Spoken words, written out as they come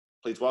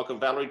Please welcome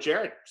Valerie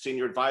Jarrett,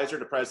 Senior Advisor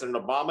to President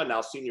Obama,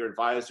 now Senior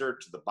Advisor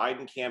to the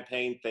Biden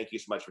campaign. Thank you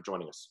so much for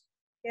joining us.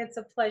 It's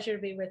a pleasure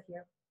to be with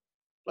you.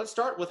 Let's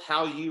start with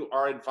how you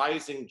are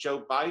advising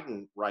Joe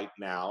Biden right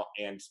now,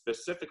 and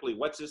specifically,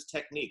 what's his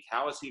technique?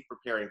 How is he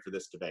preparing for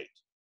this debate?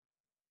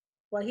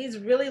 Well, he's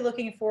really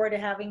looking forward to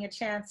having a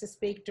chance to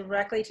speak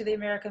directly to the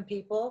American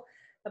people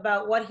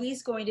about what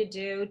he's going to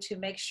do to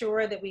make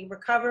sure that we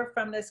recover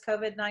from this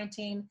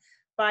COVID-19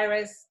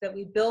 virus, that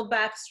we build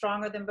back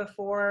stronger than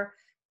before.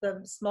 The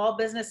small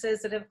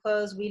businesses that have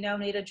closed, we know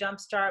need a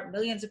jumpstart,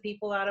 millions of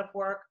people out of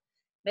work.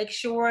 Make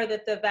sure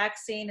that the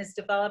vaccine is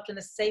developed in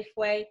a safe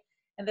way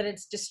and that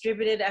it's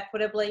distributed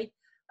equitably.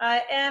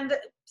 And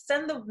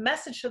send the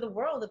message to the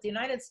world that the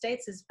United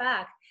States is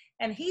back.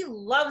 And he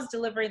loves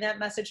delivering that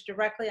message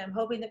directly. I'm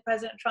hoping that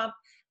President Trump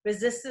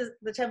resists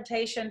the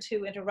temptation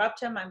to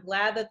interrupt him. I'm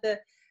glad that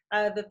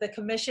the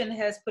commission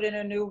has put in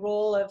a new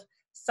rule of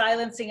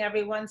silencing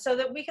everyone so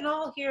that we can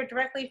all hear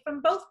directly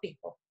from both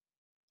people.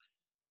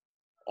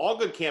 All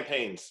good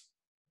campaigns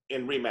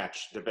in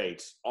rematch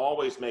debates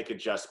always make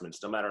adjustments,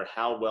 no matter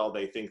how well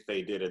they think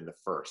they did in the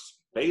first.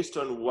 Based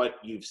on what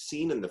you've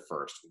seen in the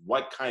first,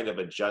 what kind of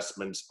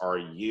adjustments are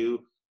you,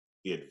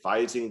 the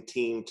advising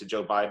team to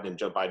Joe Biden, and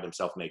Joe Biden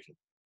himself making?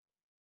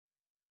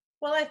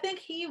 Well, I think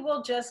he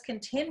will just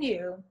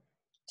continue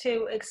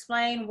to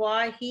explain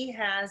why he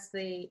has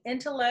the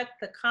intellect,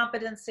 the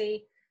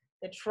competency,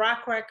 the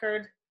track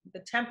record, the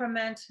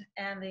temperament,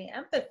 and the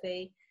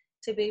empathy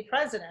to be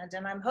president.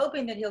 And I'm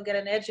hoping that he'll get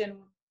an edge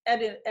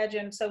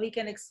in so he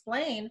can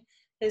explain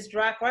his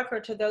track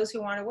record to those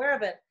who aren't aware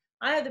of it.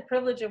 I had the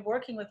privilege of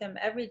working with him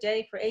every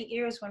day for 8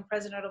 years when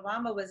President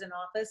Obama was in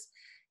office,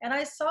 and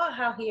I saw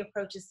how he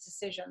approaches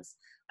decisions.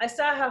 I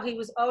saw how he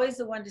was always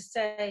the one to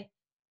say,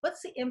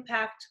 what's the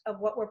impact of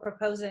what we're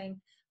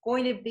proposing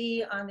going to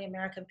be on the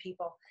American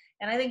people?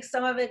 And I think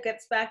some of it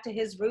gets back to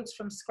his roots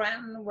from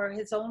Scranton, where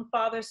his own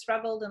father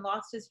struggled and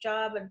lost his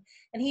job.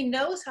 And he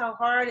knows how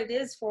hard it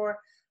is for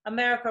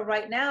America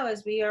right now,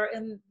 as we are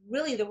in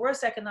really the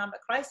worst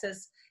economic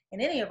crisis in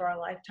any of our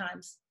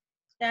lifetimes.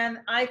 And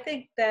I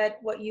think that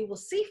what you will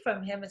see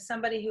from him is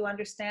somebody who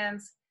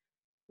understands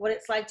what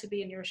it's like to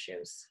be in your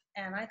shoes.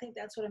 And I think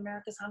that's what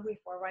America's hungry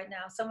for right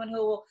now. Someone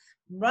who will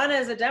run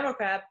as a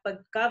Democrat,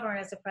 but govern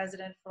as a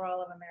president for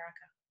all of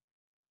America.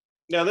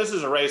 Now, this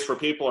is a race where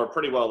people are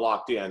pretty well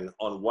locked in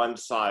on one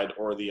side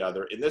or the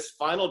other. In this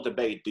final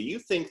debate, do you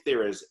think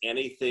there is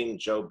anything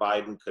Joe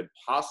Biden could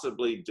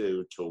possibly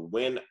do to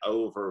win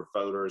over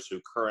voters who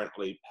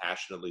currently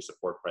passionately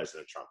support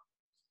President Trump?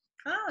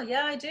 Oh,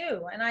 yeah, I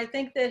do. And I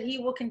think that he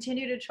will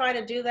continue to try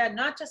to do that,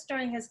 not just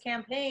during his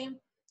campaign,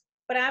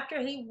 but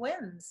after he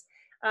wins.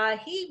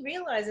 He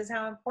realizes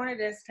how important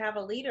it is to have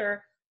a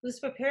leader who's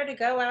prepared to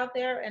go out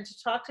there and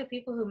to talk to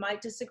people who might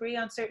disagree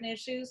on certain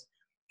issues,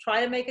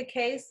 try to make a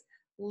case,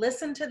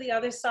 listen to the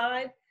other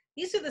side.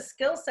 These are the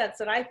skill sets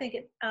that I think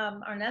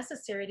are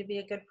necessary to be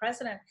a good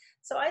president.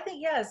 So I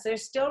think, yes,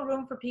 there's still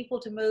room for people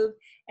to move,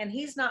 and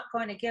he's not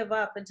going to give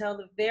up until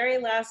the very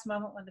last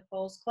moment when the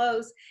polls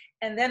close.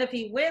 And then if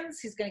he wins,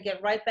 he's going to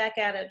get right back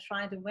at it,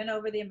 trying to win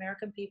over the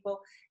American people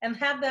and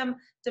have them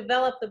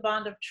develop the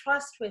bond of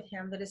trust with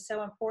him that is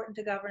so important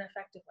to govern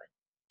effectively.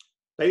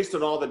 Based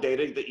on all the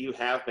data that you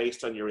have,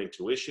 based on your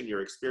intuition,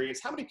 your experience,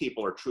 how many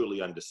people are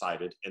truly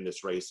undecided in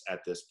this race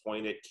at this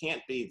point? It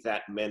can't be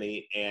that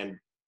many. And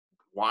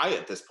why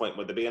at this point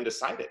would they be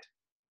undecided?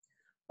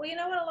 Well, you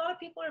know what? A lot of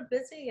people are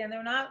busy and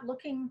they're not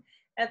looking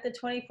at the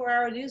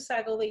 24-hour news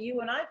cycle that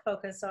you and I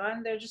focus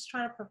on. They're just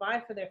trying to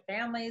provide for their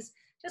families.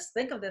 Just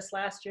think of this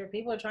last year.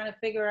 People are trying to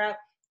figure out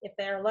if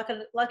they're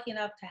lucky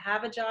enough to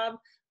have a job.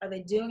 Are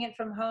they doing it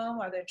from home?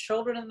 Are there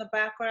children in the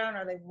background?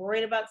 Are they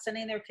worried about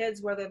sending their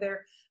kids, whether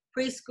they're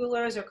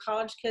preschoolers or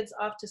college kids,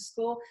 off to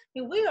school? I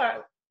mean,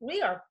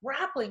 we are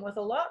grappling with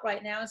a lot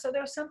right now. And so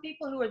there are some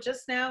people who are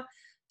just now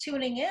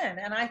tuning in.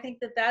 And I think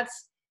that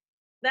that's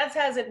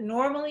as it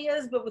normally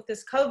is, but with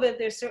this COVID,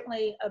 there's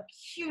certainly a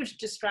huge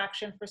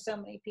distraction for so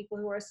many people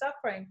who are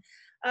suffering.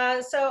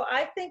 So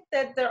I think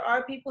that there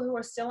are people who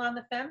are still on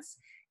the fence,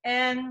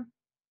 and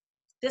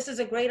this is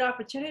a great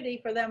opportunity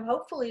for them,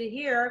 hopefully, to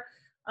hear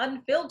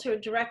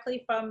unfiltered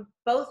directly from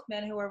both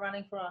men who are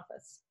running for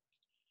office.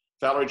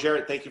 Valerie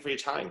Jarrett, thank you for your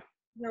time.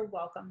 You're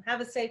welcome. Have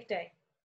a safe day.